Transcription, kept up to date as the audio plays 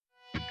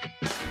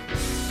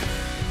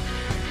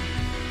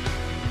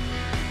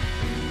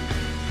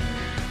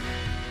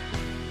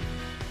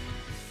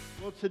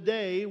Well,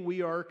 today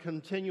we are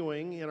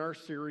continuing in our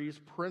series,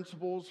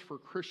 Principles for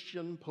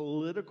Christian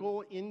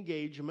Political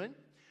Engagement.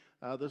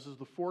 This is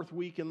the fourth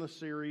week in the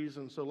series,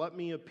 and so let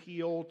me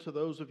appeal to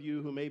those of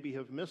you who maybe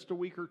have missed a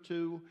week or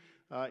two.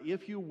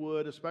 If you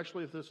would,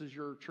 especially if this is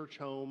your church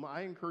home,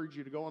 I encourage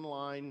you to go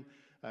online,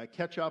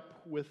 catch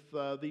up with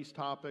these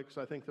topics.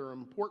 I think they're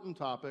important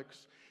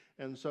topics,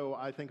 and so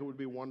I think it would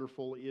be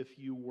wonderful if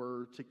you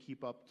were to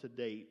keep up to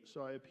date.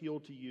 So I appeal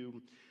to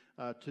you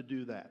to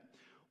do that.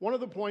 One of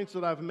the points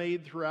that I've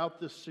made throughout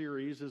this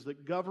series is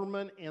that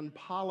government and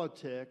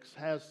politics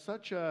has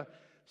such a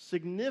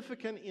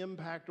significant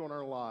impact on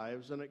our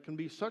lives, and it can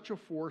be such a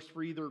force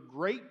for either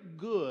great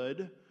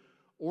good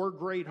or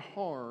great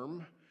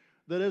harm,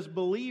 that as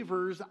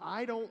believers,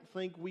 I don't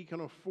think we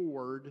can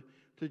afford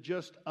to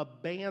just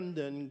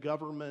abandon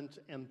government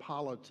and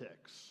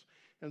politics.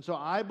 And so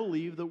I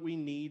believe that we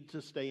need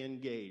to stay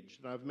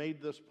engaged. And I've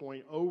made this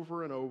point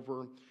over and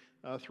over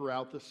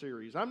throughout the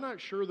series. I'm not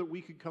sure that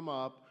we could come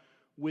up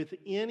with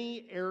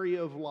any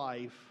area of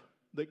life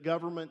that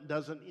government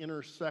doesn't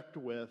intersect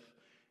with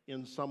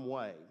in some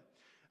way.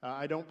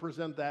 I don't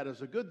present that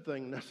as a good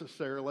thing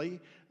necessarily,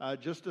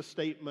 just a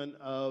statement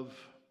of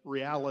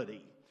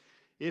reality.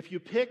 If you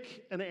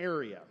pick an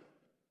area,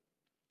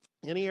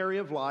 any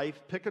area of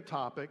life, pick a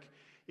topic,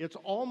 it's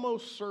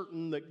almost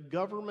certain that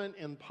government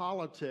and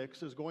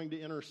politics is going to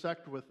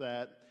intersect with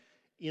that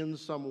in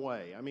some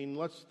way. I mean,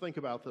 let's think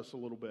about this a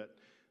little bit.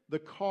 The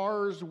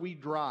cars we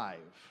drive.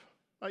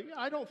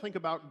 I don't think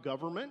about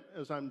government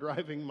as I'm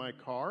driving my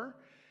car,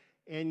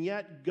 and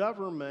yet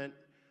government,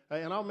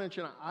 and I'll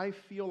mention, I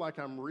feel like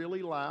I'm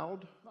really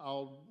loud.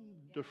 I'll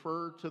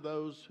defer to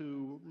those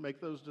who make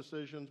those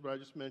decisions, but I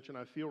just mentioned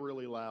I feel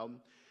really loud.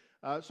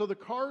 So the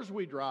cars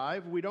we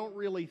drive, we don't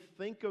really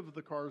think of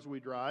the cars we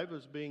drive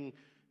as being,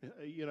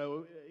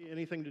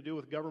 anything to do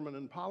with government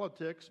and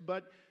politics,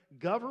 but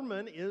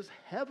government is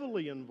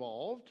heavily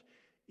involved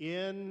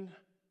in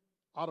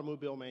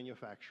automobile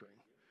manufacturing.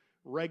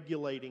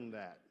 Regulating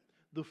that.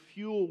 The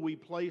fuel we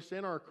place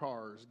in our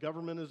cars,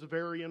 government is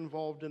very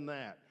involved in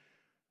that.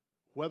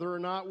 Whether or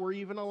not we're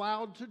even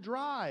allowed to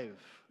drive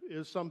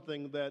is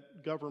something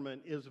that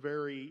government is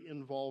very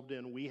involved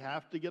in. We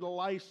have to get a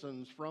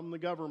license from the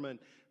government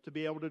to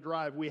be able to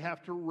drive. We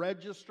have to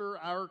register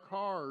our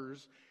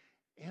cars,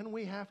 and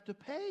we have to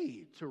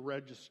pay to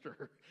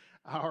register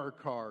our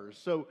cars.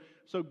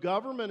 So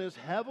government is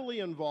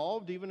heavily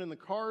involved, even in the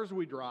cars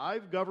we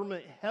drive.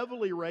 Government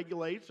heavily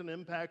regulates and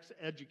impacts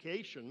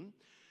education.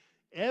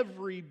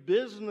 Every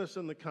business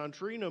in the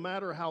country, no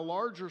matter how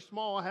large or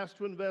small, has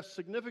to invest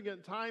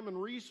significant time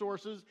and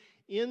resources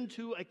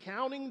into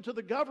accounting to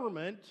the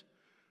government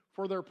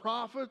for their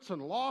profits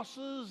and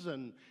losses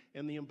and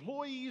the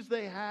employees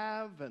they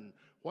have and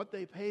what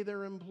they pay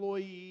their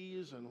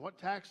employees and what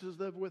taxes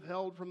they've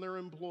withheld from their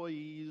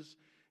employees.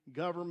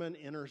 Government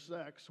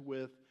intersects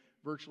with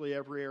virtually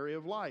every area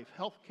of life.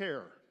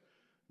 Healthcare.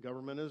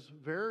 Government is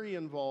very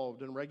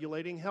involved in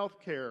regulating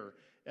healthcare,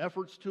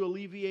 efforts to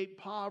alleviate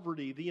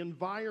poverty, the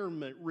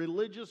environment,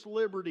 religious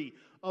liberty,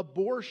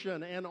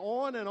 abortion, and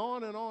on and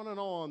on and on and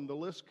on. The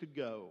list could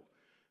go.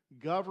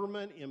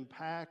 Government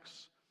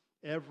impacts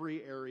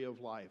every area of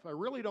life. I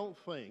really don't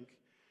think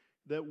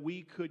that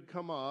we could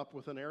come up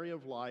with an area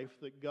of life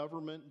that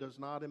government does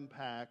not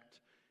impact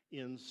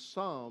in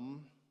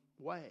some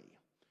way.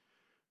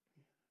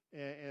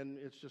 And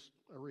it's just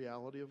a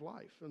reality of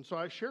life. And so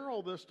I share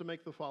all this to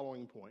make the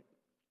following point.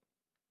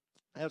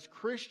 As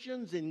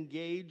Christians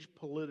engage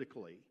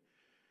politically,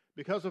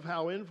 because of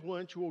how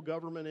influential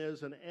government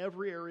is in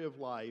every area of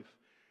life,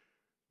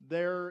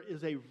 there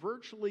is a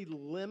virtually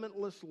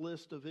limitless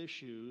list of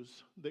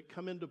issues that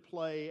come into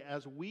play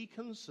as we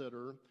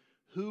consider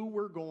who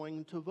we're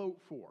going to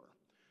vote for,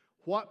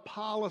 what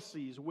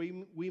policies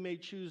we may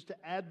choose to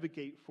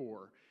advocate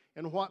for,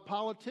 and what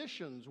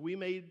politicians we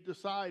may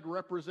decide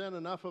represent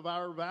enough of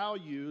our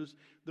values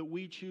that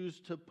we choose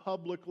to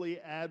publicly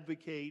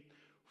advocate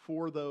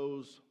for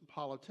those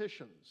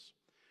politicians.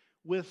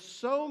 With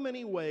so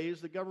many ways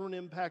that government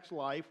impacts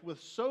life,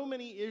 with so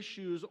many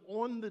issues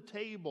on the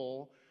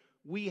table,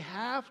 we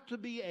have to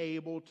be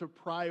able to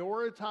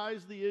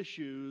prioritize the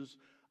issues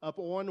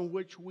upon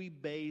which we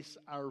base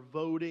our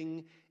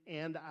voting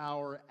and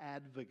our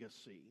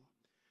advocacy.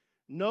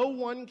 No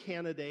one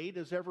candidate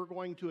is ever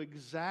going to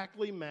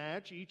exactly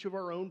match each of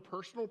our own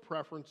personal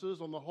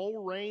preferences on the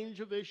whole range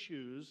of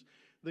issues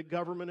that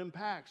government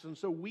impacts. And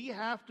so we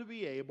have to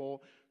be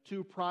able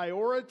to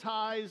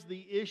prioritize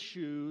the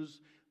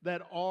issues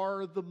that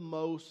are the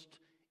most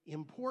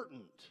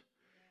important.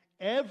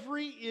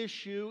 Every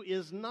issue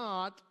is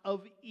not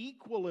of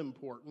equal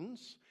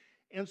importance,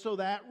 and so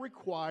that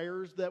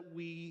requires that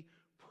we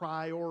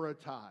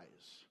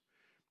prioritize.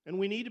 And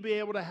we need to be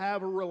able to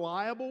have a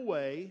reliable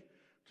way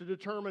to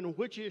determine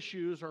which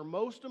issues are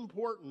most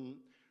important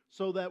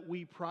so that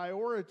we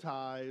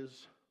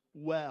prioritize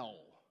well.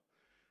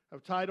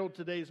 I've titled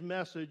today's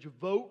message,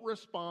 Vote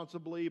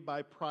Responsibly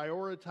by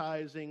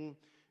Prioritizing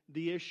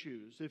the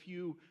issues. If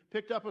you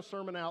picked up a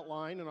sermon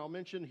outline, and I'll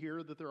mention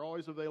here that they're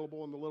always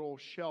available in the little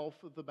shelf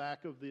at the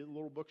back of the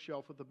little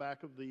bookshelf at the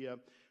back of the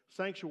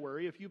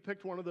sanctuary. If you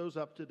picked one of those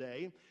up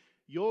today,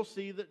 you'll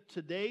see that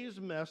today's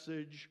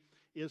message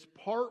is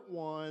part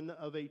one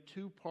of a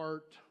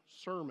two-part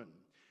sermon.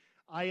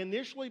 I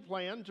initially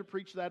planned to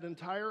preach that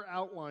entire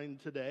outline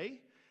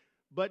today,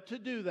 but to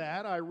do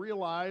that, I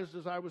realized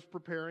as I was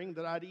preparing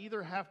that I'd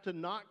either have to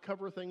not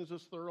cover things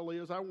as thoroughly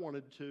as I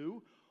wanted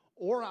to,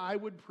 or I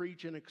would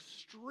preach an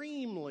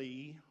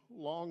extremely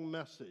long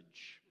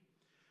message.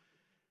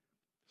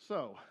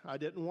 So I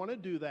didn't want to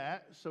do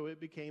that, so it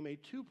became a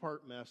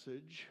two-part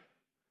message.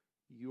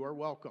 You are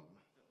welcome.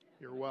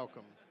 You're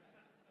welcome.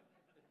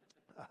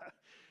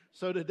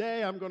 So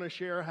today I'm going to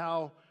share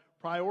how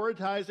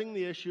prioritizing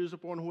the issues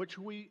upon which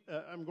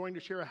I'm going to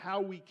share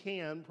how we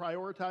can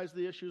prioritize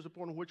the issues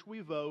upon which we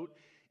vote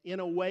in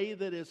a way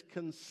that is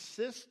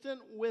consistent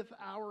with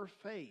our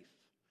faith.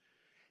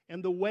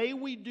 And the way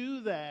we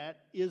do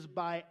that is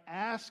by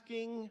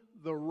asking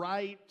the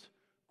right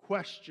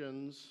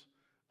questions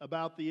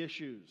about the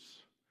issues.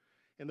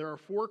 And there are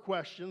 4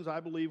 questions I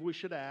believe we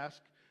should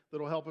ask that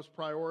will help us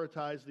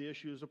prioritize the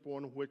issues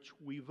upon which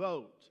we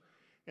vote.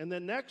 And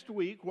then next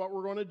week, what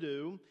we're going to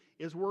do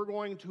is we're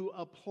going to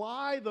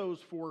apply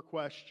those 4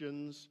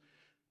 questions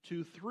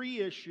to 3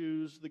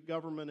 issues that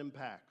government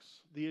impacts: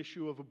 the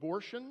issue of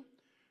abortion,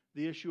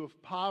 the issue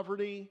of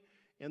poverty,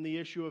 and the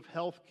issue of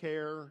health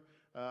care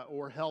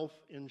or health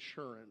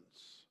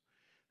insurance.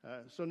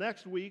 So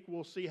next week,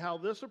 we'll see how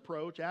this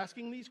approach,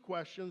 asking these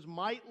questions,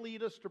 might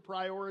lead us to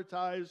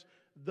prioritize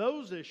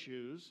those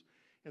issues.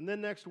 And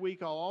then next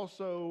week, I'll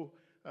also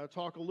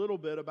talk a little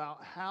bit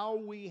about how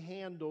we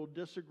handle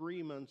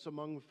disagreements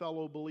among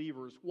fellow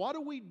believers. What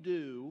do we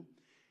do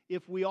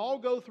if we all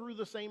go through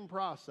the same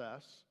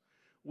process,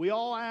 we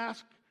all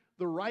ask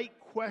the right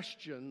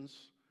questions,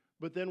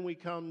 but then we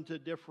come to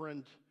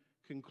different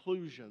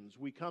conclusions,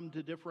 we come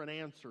to different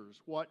answers?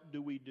 What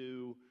do we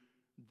do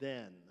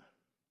then?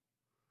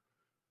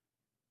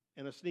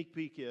 And a sneak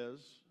peek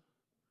is,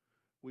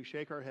 we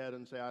shake our head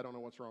and say, I don't know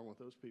what's wrong with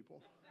those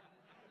people.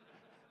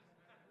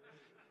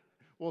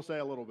 We'll say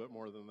a little bit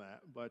more than that,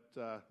 but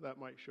that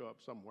might show up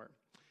somewhere.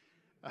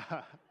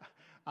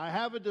 I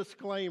have a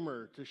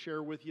disclaimer to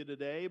share with you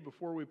today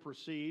before we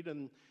proceed,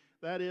 and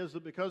that is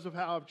that because of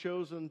how I've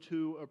chosen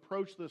to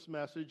approach this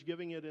message,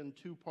 giving it in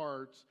 2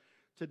 parts,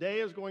 today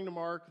is going to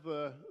mark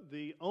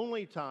the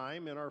only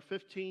time in our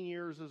 15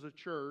 years as a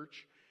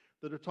church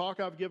that a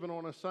talk I've given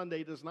on a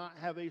Sunday does not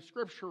have a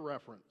scripture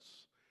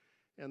reference,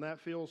 and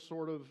that feels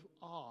sort of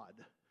odd.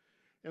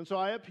 And so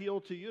I appeal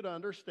to you to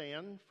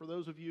understand, for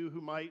those of you who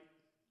might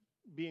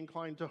be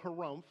inclined to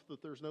harumph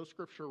that there's no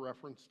scripture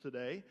reference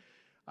today,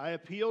 I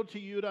appeal to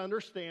you to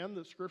understand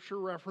that scripture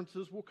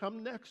references will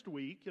come next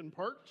week in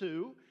part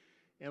 2,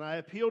 and I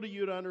appeal to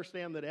you to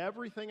understand that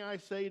everything I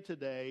say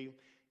today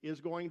is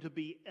going to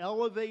be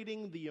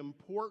elevating the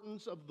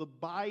importance of the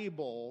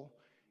Bible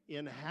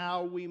in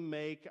how we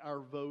make our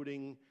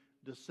voting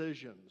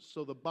decisions.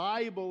 So the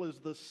Bible is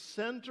the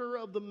center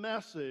of the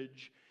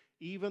message,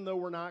 even though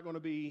we're not going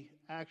to be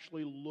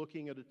actually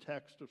looking at a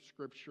text of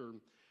Scripture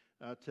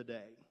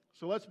today.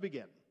 So let's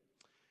begin.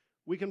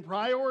 We can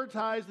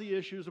prioritize the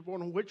issues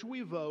upon which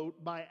we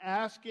vote by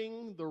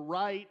asking the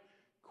right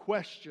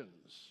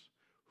questions.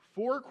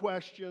 4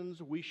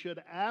 questions we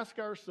should ask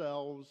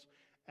ourselves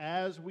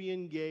as we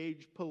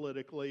engage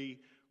politically.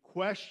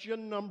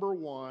 Question number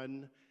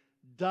 1,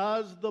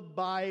 does the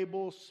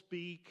Bible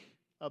speak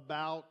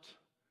about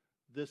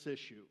this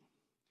issue?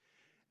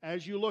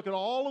 As you look at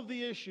all of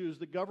the issues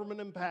that government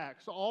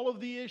impacts, all of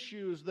the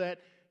issues that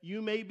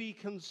you may be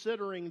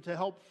considering to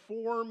help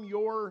form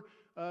your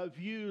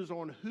views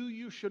on who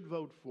you should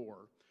vote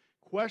for.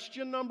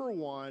 Question number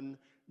 1,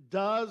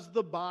 does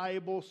the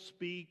Bible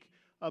speak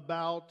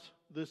about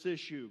this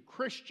issue?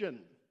 Christian,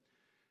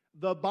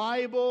 the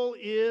Bible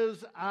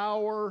is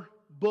our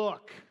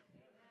book.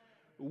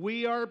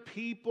 We are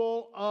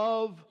people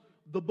of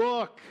the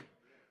book.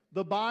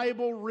 The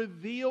Bible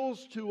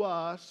reveals to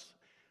us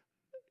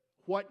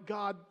what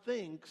God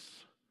thinks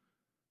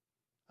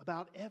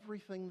about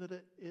everything that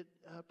it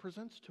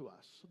presents to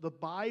us. The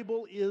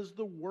Bible is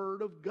the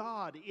Word of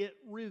God. It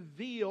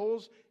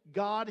reveals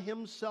God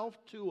Himself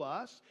to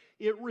us.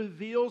 It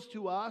reveals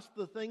to us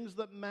the things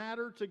that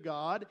matter to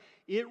God.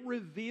 It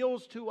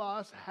reveals to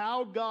us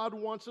how God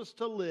wants us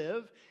to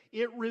live.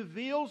 It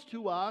reveals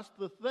to us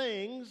the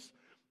things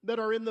that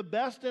are in the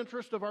best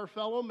interest of our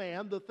fellow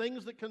man, the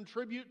things that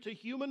contribute to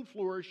human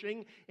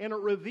flourishing, and it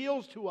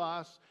reveals to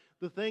us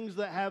the things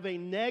that have a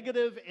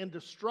negative and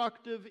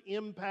destructive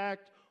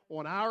impact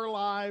on our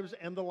lives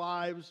and the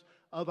lives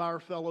of our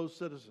fellow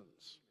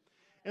citizens.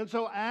 And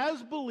so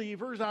as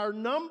believers, our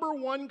number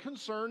one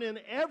concern in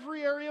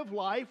every area of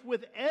life,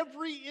 with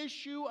every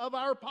issue of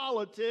our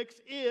politics,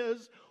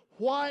 is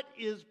what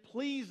is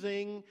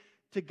pleasing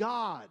to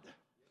God.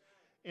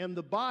 And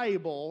the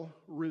Bible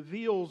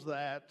reveals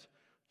that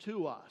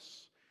to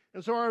us.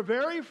 And so our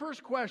very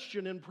first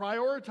question in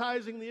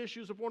prioritizing the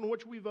issues upon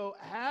which we vote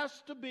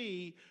has to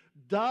be,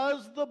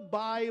 Does the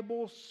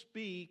Bible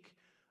speak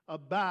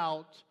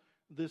about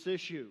this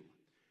issue?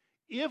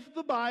 If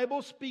the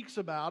Bible speaks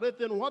about it,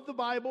 then what the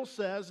Bible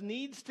says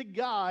needs to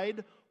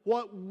guide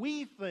what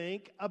we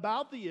think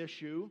about the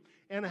issue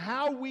and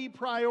how we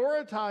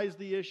prioritize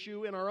the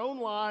issue in our own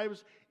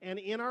lives and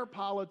in our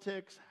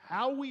politics,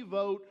 how we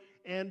vote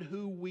and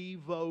who we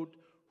vote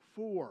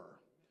for.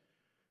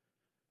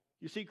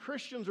 You see,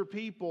 Christians are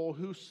people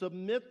who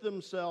submit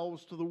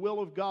themselves to the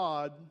will of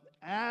God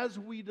as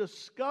we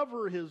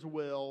discover His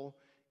will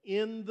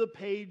in the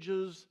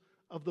pages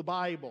of the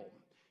Bible.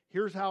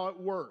 Here's how it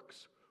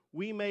works.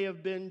 We may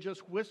have been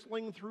just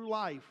whistling through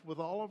life with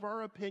all of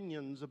our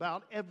opinions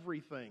about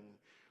everything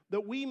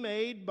that we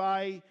made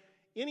by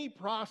any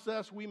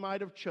process we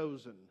might have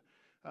chosen.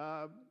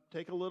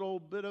 Take a little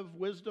bit of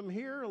wisdom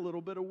here, a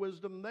little bit of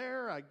wisdom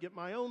there. I get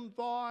my own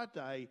thought.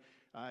 I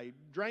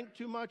drank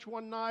too much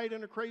one night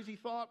and a crazy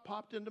thought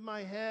popped into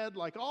my head.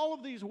 Like all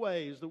of these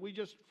ways that we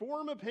just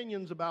form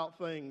opinions about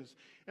things.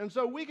 And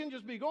so we can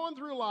just be going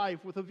through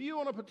life with a view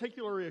on a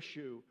particular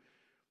issue.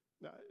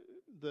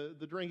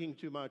 The drinking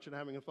too much and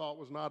having a thought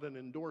was not an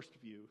endorsed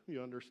view.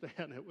 You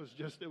understand? It was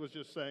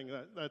just saying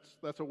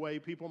that's a way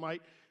people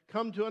might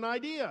come to an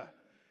idea.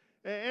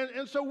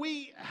 And so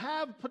we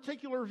have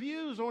particular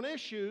views on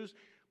issues,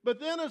 but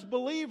then as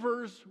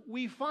believers,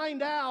 we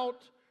find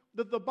out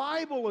that the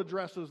Bible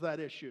addresses that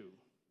issue.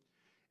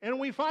 And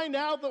we find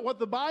out that what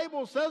the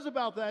Bible says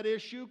about that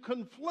issue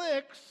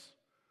conflicts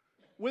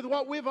with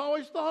what we've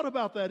always thought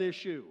about that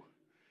issue.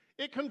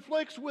 It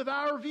conflicts with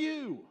our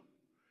view.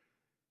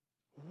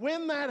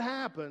 When that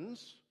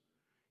happens,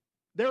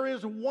 there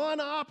is one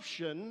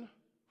option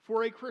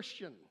for a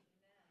Christian.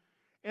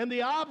 And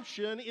the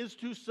option is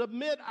to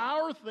submit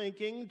our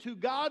thinking to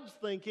God's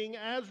thinking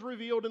as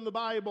revealed in the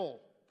Bible.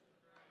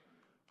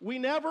 We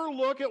never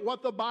look at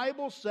what the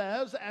Bible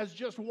says as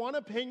just one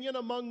opinion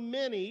among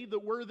many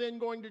that we're then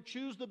going to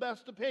choose the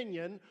best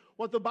opinion.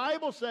 What the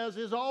Bible says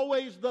is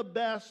always the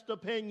best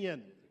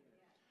opinion.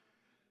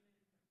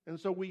 And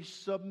so we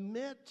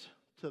submit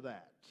to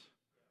that.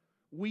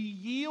 We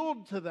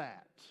yield to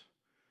that.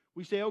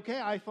 We say, okay,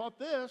 I thought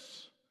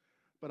this,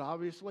 but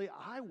obviously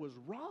I was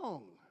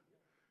wrong.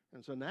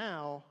 And so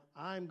now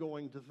I'm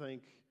going to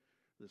think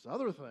this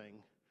other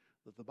thing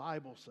that the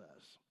Bible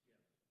says.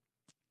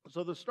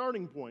 So the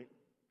starting point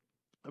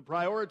of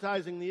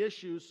prioritizing the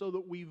issues so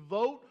that we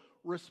vote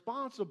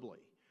responsibly,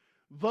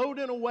 vote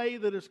in a way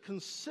that is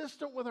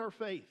consistent with our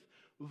faith,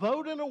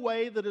 vote in a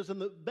way that is in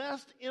the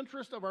best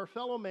interest of our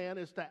fellow man,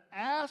 is to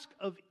ask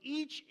of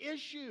each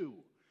issue,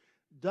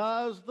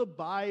 does the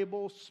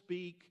Bible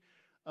speak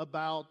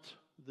about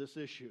this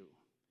issue?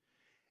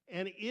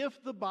 And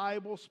if the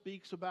Bible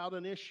speaks about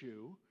an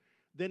issue,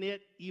 then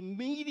it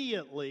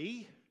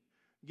immediately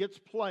gets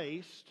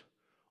placed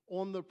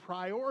on the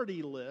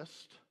priority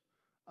list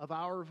of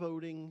our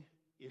voting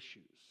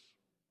issues.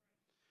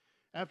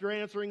 After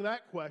answering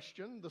that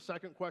question, the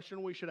second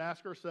question we should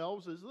ask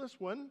ourselves is this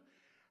one: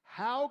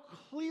 how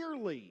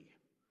clearly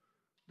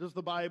does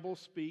the Bible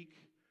speak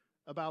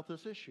about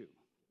this issue?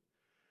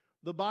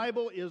 The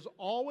Bible is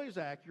always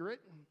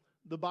accurate.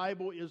 The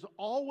Bible is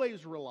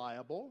always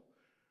reliable.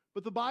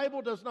 But the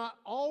Bible does not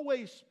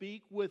always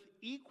speak with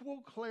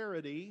equal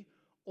clarity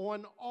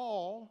on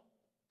all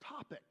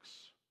topics.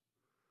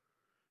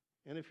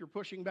 And if you're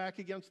pushing back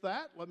against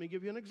that, let me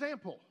give you an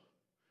example.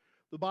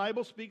 The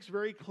Bible speaks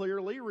very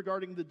clearly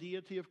regarding the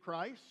deity of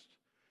Christ,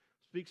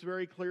 speaks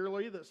very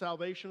clearly that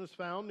salvation is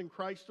found in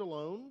Christ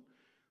alone,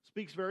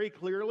 speaks very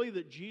clearly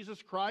that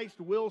Jesus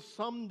Christ will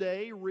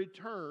someday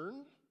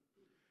return.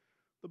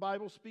 The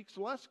Bible speaks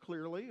less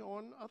clearly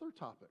on other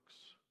topics.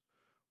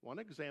 One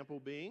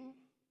example being,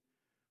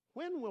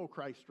 when will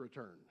Christ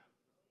return?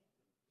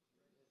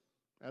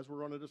 As we're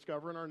going to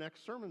discover in our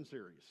next sermon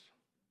series.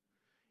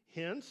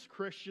 Hence,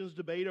 Christians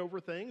debate over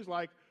things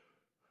like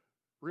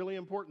really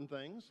important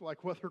things,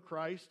 like whether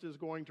Christ is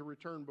going to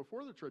return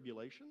before the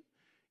tribulation,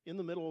 in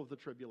the middle of the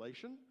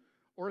tribulation,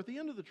 or at the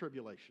end of the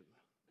tribulation.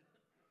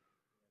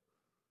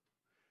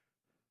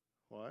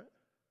 What?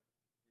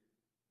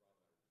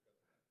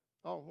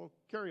 Oh, well,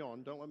 carry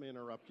on. Don't let me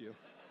interrupt you.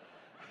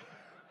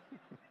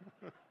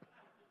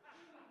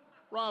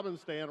 Rob and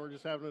Stan were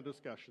just having a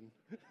discussion.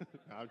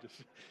 I'm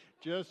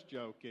just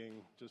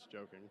joking.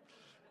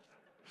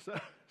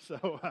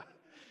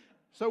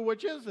 So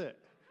which is it?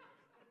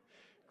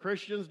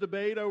 Christians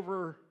debate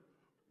over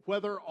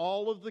whether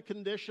all of the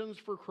conditions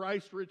for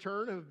Christ's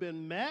return have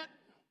been met,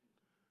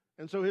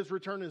 and so his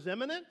return is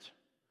imminent,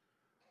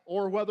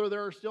 or whether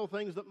there are still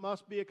things that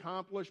must be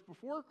accomplished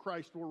before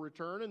Christ will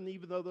return, and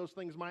even though those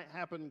things might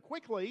happen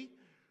quickly,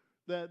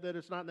 that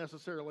it's not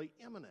necessarily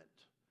imminent.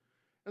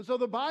 And so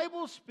the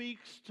Bible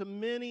speaks to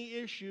many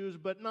issues,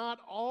 but not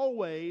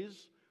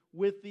always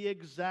with the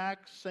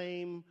exact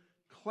same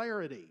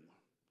clarity.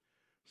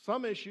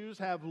 Some issues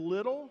have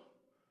little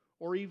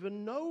or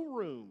even no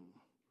room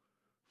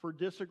for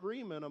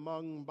disagreement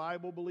among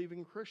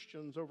Bible-believing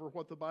Christians over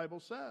what the Bible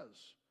says.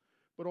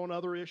 But on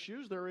other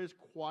issues, there is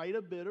quite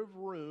a bit of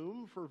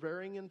room for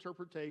varying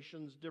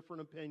interpretations,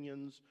 different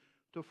opinions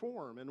to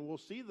form. And we'll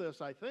see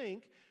this, I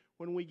think,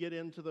 when we get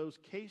into those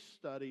case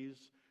studies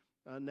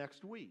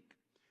next week.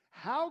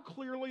 How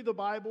clearly the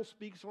Bible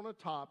speaks on a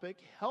topic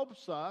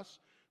helps us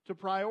to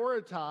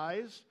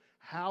prioritize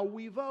how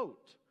we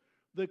vote.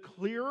 The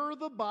clearer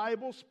the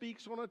Bible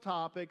speaks on a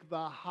topic,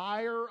 the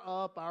higher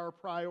up our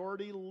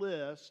priority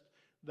list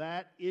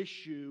that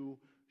issue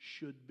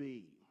should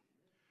be.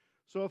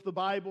 So if the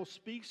Bible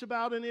speaks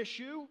about an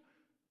issue,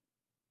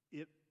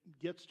 it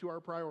gets to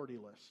our priority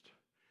list.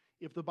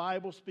 If the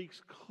Bible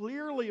speaks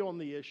clearly on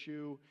the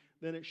issue,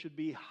 then it should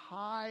be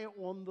high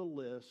on the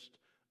list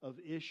of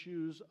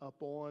issues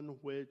upon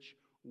which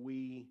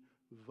we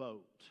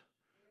vote.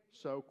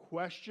 So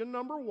question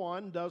number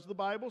 1, does the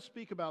Bible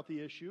speak about the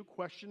issue?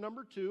 Question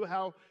number 2,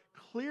 how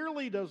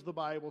clearly does the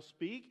Bible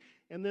speak?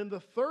 And then the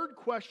third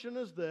question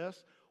is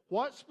this: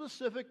 what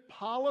specific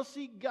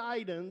policy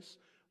guidance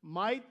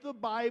might the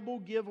Bible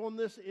give on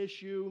this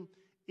issue,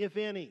 if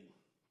any?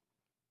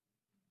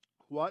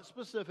 What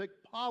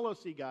specific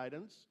policy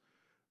guidance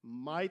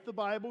might the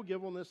Bible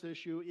give on this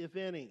issue, if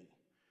any?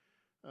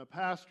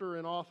 Pastor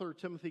and author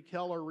Timothy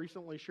Keller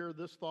recently shared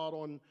this thought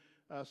on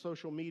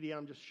social media.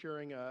 I'm just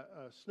sharing a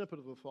snippet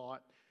of the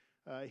thought.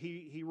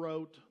 He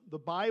wrote, "The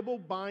Bible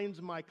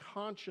binds my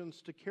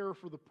conscience to care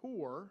for the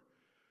poor,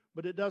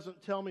 but it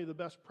doesn't tell me the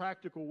best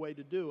practical way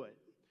to do it.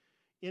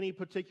 Any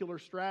particular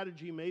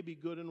strategy may be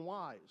good and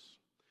wise.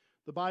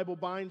 The Bible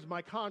binds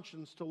my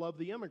conscience to love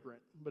the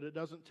immigrant, but it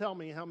doesn't tell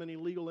me how many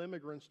legal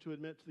immigrants to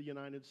admit to the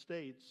United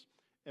States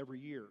every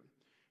year."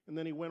 And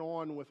then he went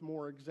on with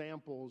more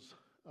examples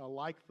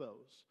like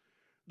those.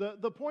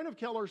 The point of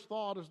Keller's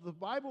thought is the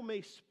Bible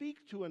may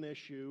speak to an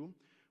issue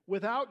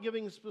without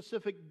giving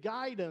specific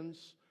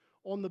guidance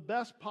on the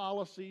best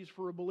policies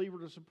for a believer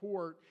to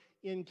support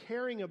in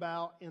caring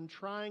about and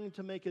trying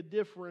to make a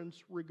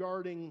difference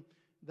regarding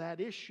that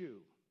issue.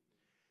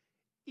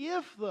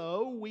 If,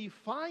 though, we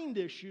find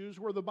issues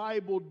where the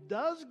Bible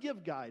does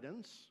give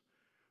guidance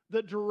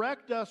that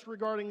direct us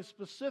regarding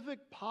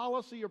specific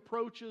policy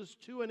approaches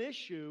to an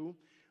issue,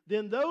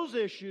 then those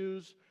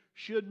issues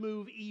should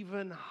move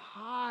even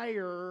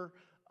higher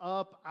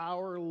up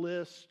our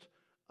list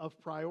of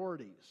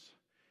priorities.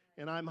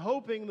 And I'm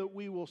hoping that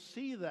we will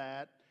see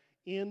that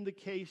in the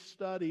case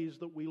studies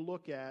that we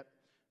look at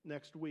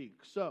next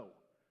week. So,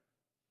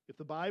 if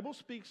the Bible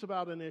speaks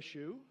about an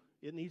issue,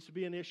 it needs to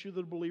be an issue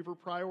that a believer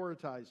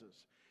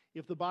prioritizes.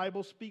 If the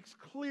Bible speaks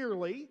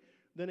clearly,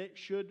 then it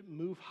should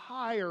move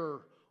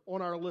higher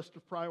on our list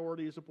of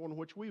priorities upon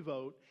which we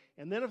vote.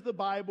 And then if the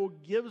Bible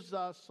gives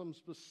us some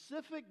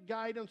specific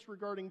guidance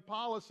regarding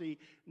policy,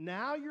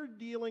 now you're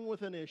dealing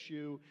with an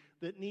issue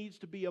that needs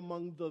to be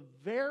among the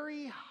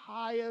very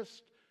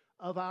highest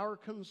of our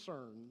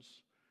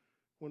concerns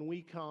when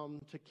we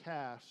come to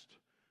cast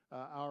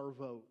our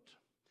vote.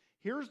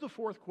 Here's the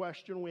fourth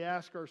question we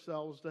ask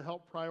ourselves to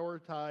help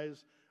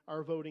prioritize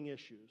our voting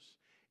issues.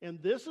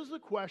 And this is the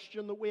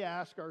question that we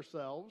ask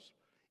ourselves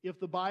if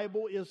the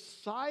Bible is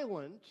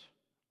silent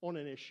on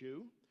an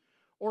issue,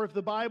 or if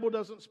the Bible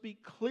doesn't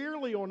speak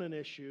clearly on an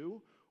issue,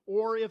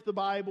 or if the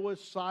Bible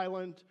is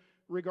silent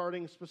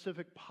regarding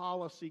specific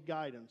policy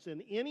guidance.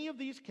 In any of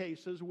these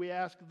cases, we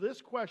ask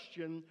this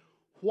question: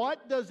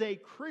 what does a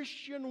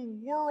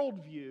Christian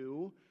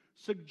worldview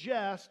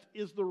suggest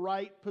is the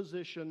right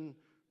position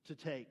to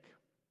take?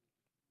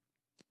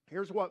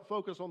 Here's what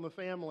Focus on the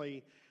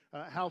Family,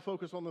 how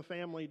Focus on the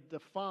Family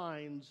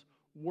defines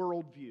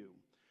worldview.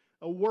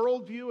 A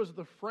worldview is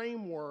the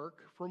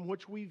framework from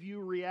which we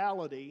view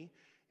reality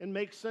and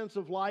make sense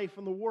of life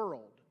in the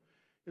world.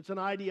 It's an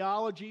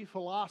ideology,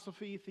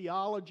 philosophy,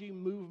 theology,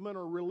 movement,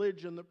 or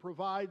religion that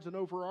provides an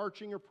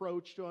overarching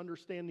approach to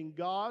understanding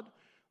God,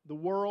 the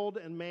world,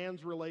 and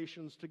man's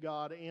relations to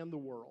God and the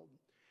world.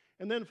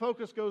 And then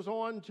Focus goes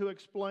on to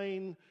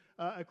explain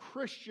a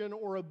Christian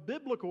or a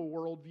biblical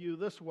worldview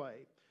this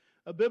way.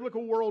 A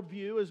biblical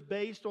worldview is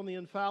based on the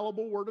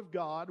infallible Word of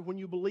God. When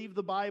you believe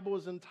the Bible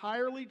is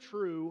entirely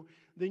true,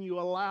 then you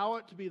allow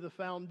it to be the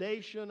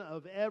foundation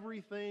of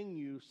everything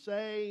you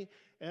say,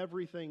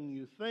 everything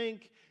you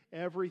think,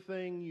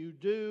 everything you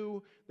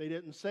do. They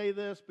didn't say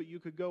this, but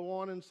you could go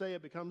on and say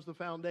it becomes the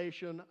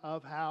foundation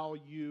of how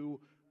you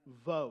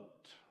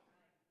vote.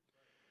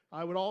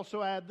 I would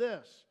also add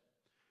this: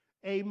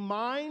 a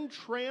mind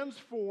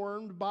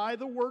transformed by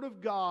the Word of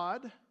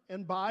God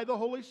and by the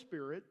Holy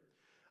Spirit,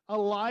 a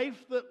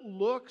life that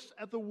looks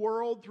at the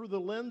world through the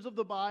lens of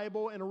the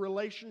Bible and a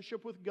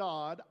relationship with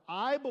God,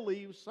 I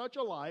believe such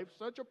a life,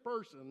 such a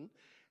person,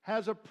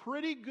 has a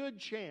pretty good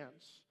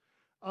chance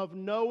of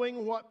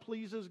knowing what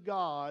pleases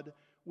God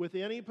with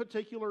any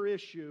particular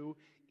issue,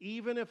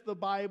 even if the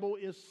Bible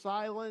is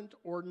silent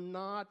or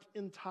not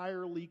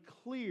entirely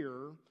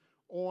clear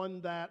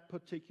on that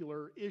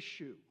particular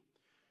issue.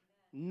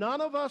 None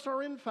of us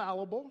are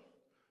infallible,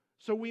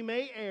 so we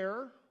may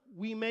err.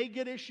 We may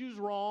get issues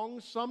wrong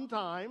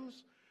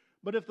sometimes,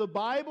 but if the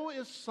Bible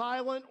is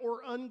silent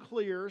or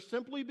unclear,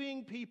 simply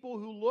being people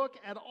who look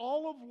at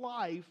all of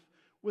life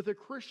with a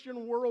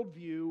Christian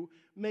worldview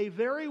may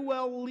very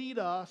well lead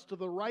us to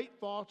the right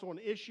thoughts on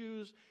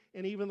issues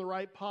and even the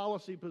right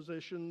policy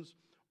positions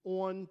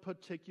on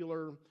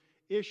particular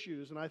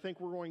issues. And I think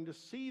we're going to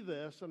see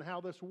this and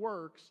how this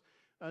works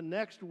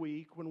next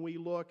week when we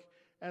look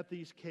at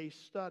these case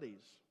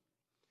studies.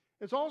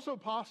 It's also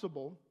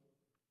possible,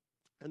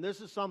 and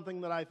this is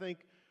something that I think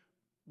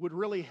would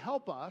really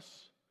help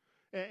us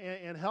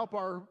and help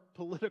our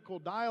political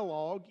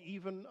dialogue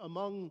even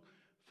among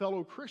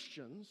fellow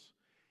Christians,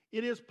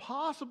 it is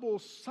possible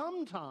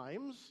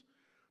sometimes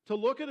to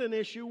look at an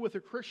issue with a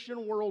Christian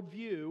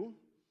worldview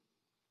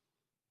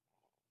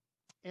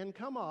and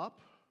come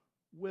up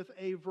with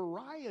a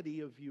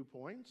variety of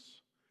viewpoints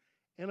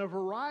and a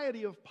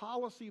variety of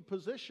policy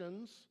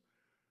positions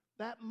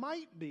that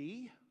might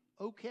be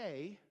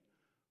okay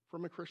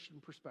from a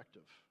Christian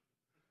perspective.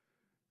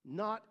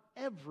 Not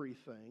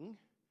everything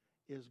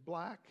is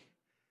black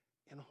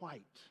and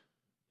white.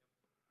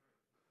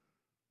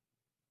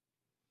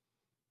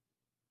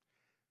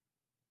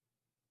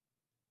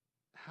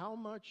 How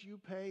much you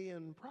pay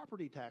in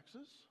property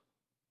taxes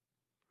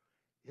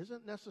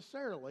isn't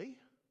necessarily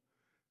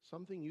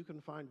something you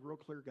can find real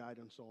clear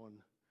guidance on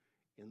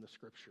in the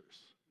Scriptures.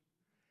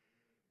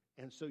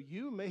 And so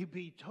you may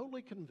be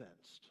totally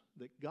convinced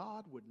that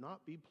God would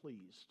not be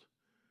pleased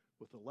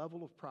with the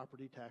level of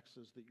property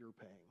taxes that you're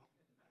paying.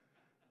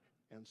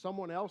 And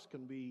someone else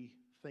can be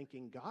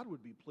thinking God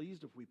would be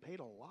pleased if we paid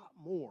a lot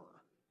more.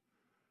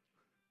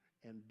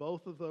 And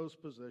both of those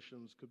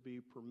positions could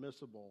be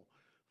permissible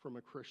from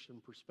a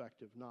Christian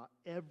perspective. Not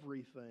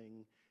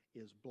everything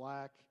is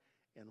black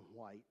and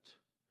white.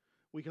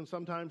 We can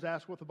sometimes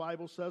ask what the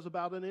Bible says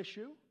about an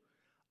issue,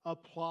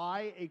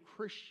 apply a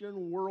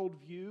Christian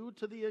worldview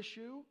to the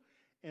issue,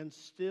 and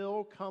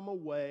still come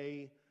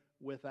away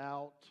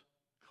without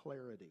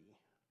clarity.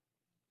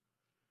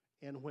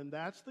 And when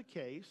that's the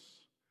case,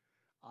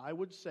 I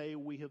would say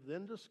we have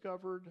then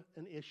discovered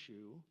an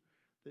issue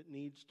that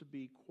needs to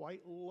be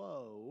quite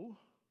low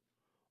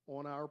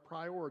on our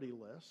priority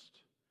list,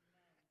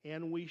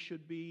 and we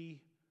should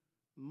be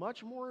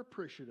much more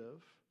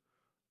appreciative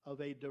of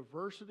a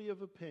diversity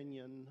of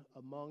opinion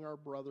among our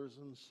brothers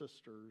and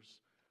sisters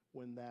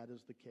when that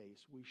is the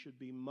case. We should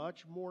be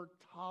much more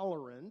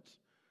tolerant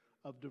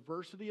of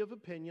diversity of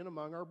opinion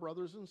among our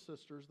brothers and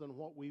sisters than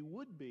what we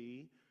would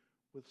be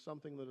with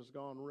something that has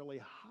gone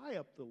really high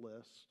up the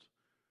list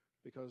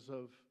because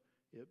of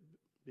it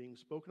being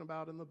spoken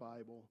about in the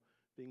Bible,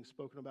 being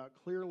spoken about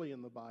clearly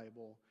in the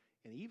Bible,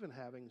 and even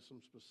having some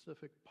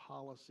specific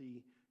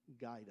policy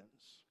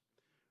guidance.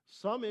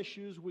 Some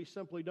issues we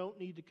simply don't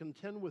need to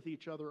contend with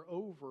each other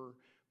over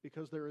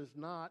because there is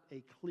not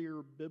a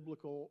clear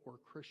biblical or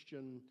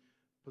Christian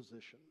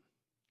position.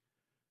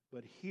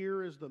 But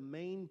here is the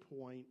main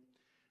point,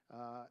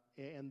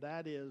 and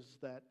that is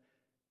that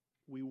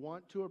we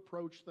want to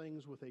approach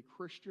things with a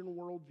Christian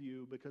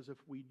worldview because if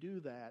we do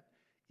that,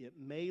 it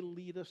may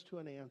lead us to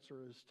an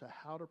answer as to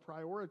how to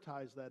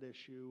prioritize that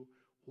issue,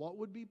 what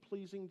would be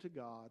pleasing to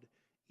God,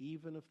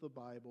 even if the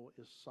Bible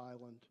is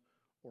silent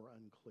or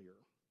unclear.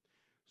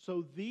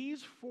 So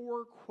these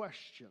four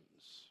questions: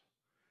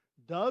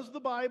 does the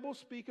Bible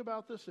speak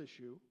about this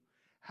issue?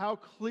 How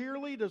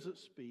clearly does it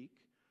speak?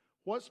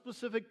 What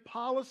specific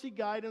policy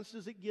guidance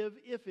does it give,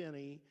 if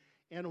any?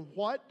 And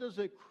what does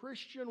a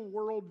Christian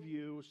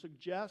worldview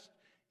suggest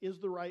is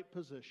the right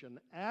position?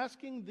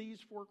 Asking these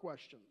four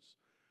questions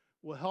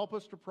will help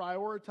us to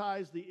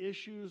prioritize the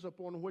issues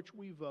upon which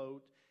we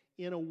vote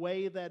in a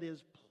way that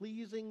is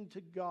pleasing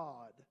to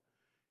God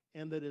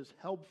and that is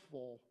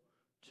helpful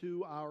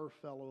to our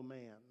fellow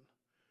man.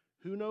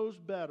 Who knows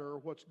better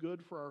what's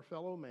good for our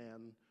fellow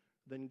man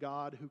than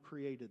God who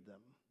created them?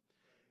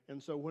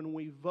 And so when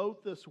we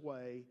vote this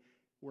way,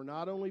 we're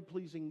not only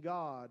pleasing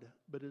God,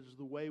 but it is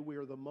the way we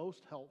are the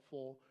most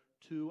helpful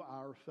to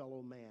our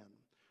fellow man.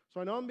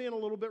 So I know I'm being a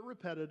little bit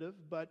repetitive,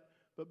 but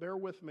bear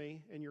with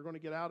me, and you're going to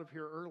get out of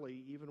here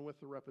early, even with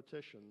the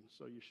repetition,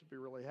 so you should be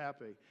really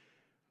happy.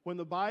 When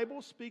the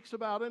Bible speaks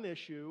about an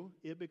issue,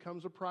 it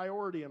becomes a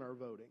priority in our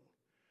voting.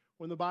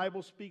 When the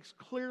Bible speaks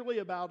clearly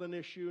about an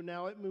issue,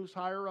 now it moves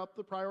higher up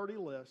the priority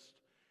list.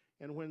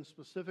 And when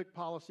specific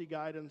policy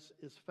guidance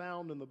is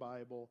found in the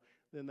Bible,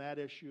 then that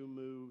issue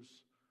moves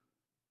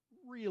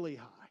really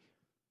high,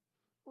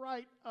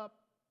 right up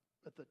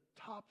at the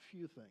top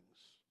few things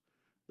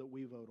that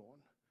we vote on.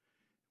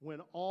 When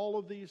all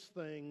of these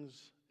things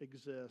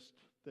exist,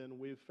 then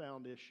we've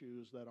found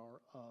issues that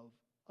are of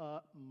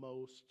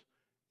utmost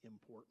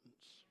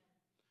importance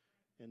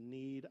and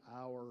need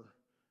our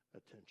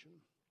attention.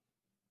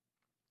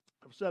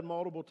 I've said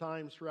multiple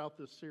times throughout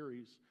this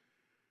series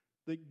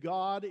that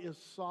God is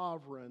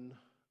sovereign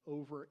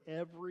over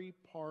every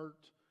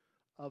part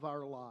of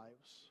our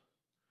lives.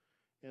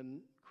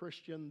 And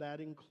Christian, that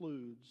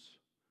includes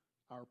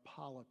our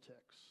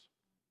politics.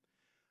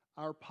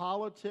 Our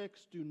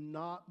politics do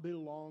not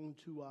belong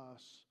to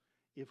us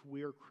if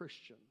we are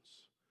Christians.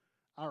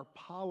 Our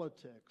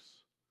politics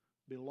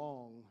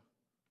belong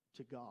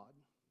to God.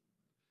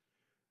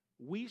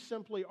 We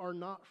simply are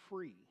not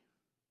free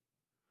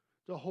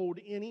to hold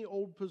any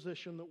old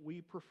position that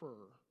we prefer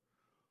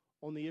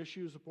on the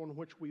issues upon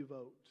which we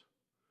vote.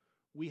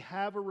 We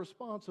have a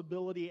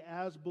responsibility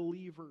as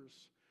believers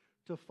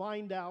to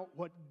find out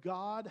what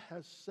God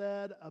has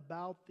said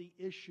about the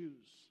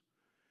issues.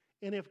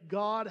 And if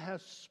God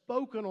has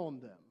spoken on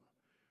them,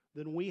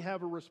 then we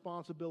have a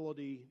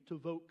responsibility to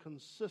vote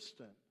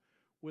consistent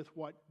with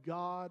what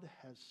God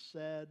has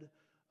said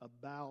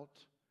about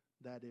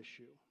that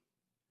issue.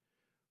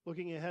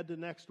 Looking ahead to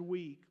next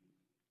week,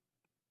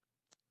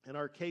 in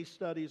our case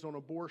studies on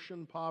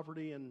abortion,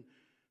 poverty, and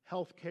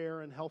health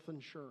care and health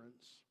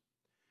insurance,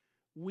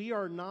 we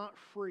are not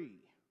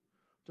free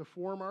to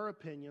form our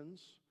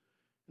opinions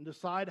and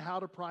decide how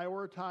to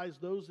prioritize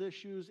those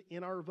issues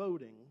in our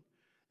voting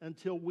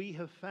until we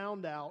have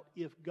found out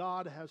if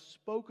God has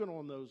spoken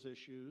on those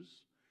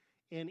issues,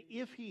 and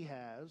if He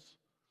has,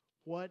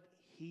 what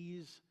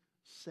He's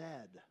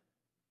said.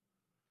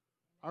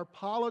 Our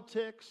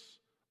politics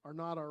are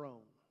not our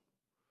own.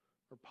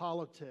 Our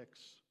politics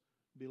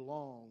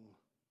belong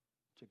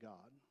to God.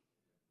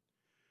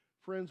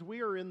 Friends,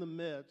 we are in the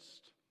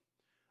midst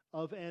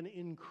of an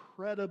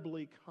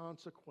incredibly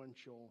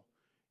consequential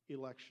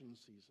election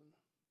season.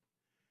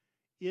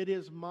 It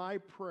is my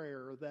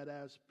prayer that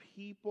as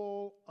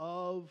people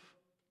of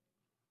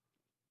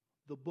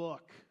the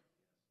book,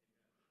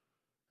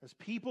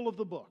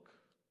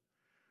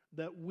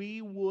 that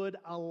we would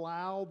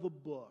allow the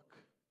book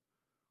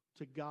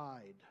to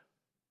guide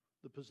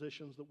the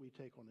positions that we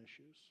take on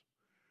issues.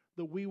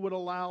 That we would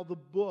allow the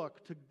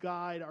book to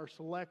guide our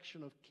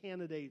selection of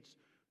candidates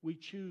we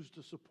choose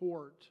to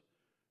support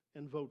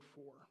and vote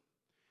for.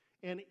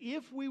 And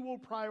if we will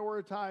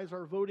prioritize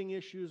our voting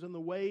issues in the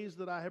ways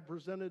that I have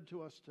presented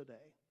to us today,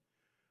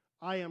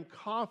 I am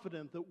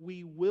confident that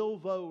we will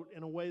vote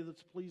in a way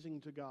that's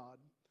pleasing to God,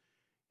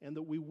 and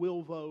that we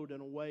will vote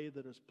in a way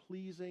that is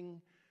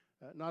pleasing,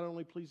 not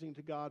only pleasing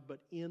to God, but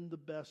in the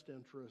best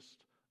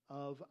interest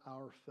of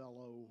our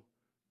fellow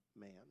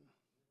man.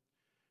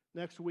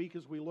 Next week,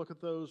 as we look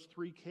at those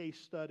three case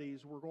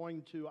studies, we're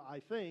going to, I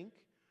think,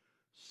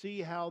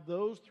 see how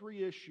those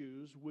three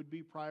issues would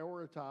be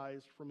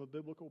prioritized from a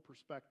biblical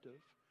perspective.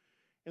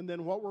 And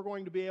then what we're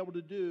going to be able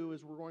to do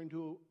is we're going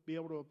to be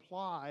able to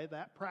apply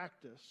that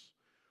practice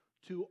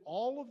to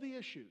all of the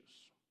issues.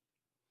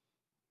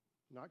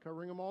 Not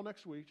covering them all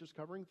next week, just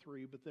covering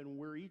three, but then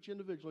we're each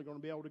individually going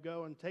to be able to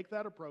go and take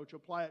that approach,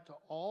 apply it to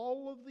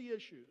all of the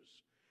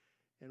issues,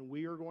 and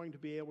we are going to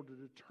be able to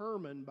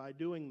determine by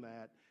doing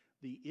that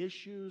the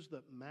issues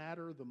that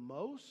matter the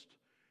most,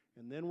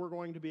 and then we're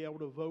going to be able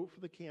to vote for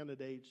the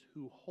candidates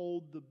who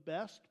hold the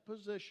best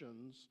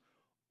positions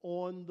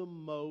on the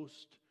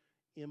most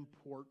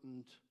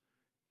important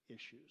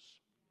issues.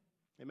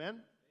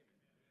 Amen?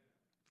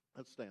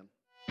 Let's stand.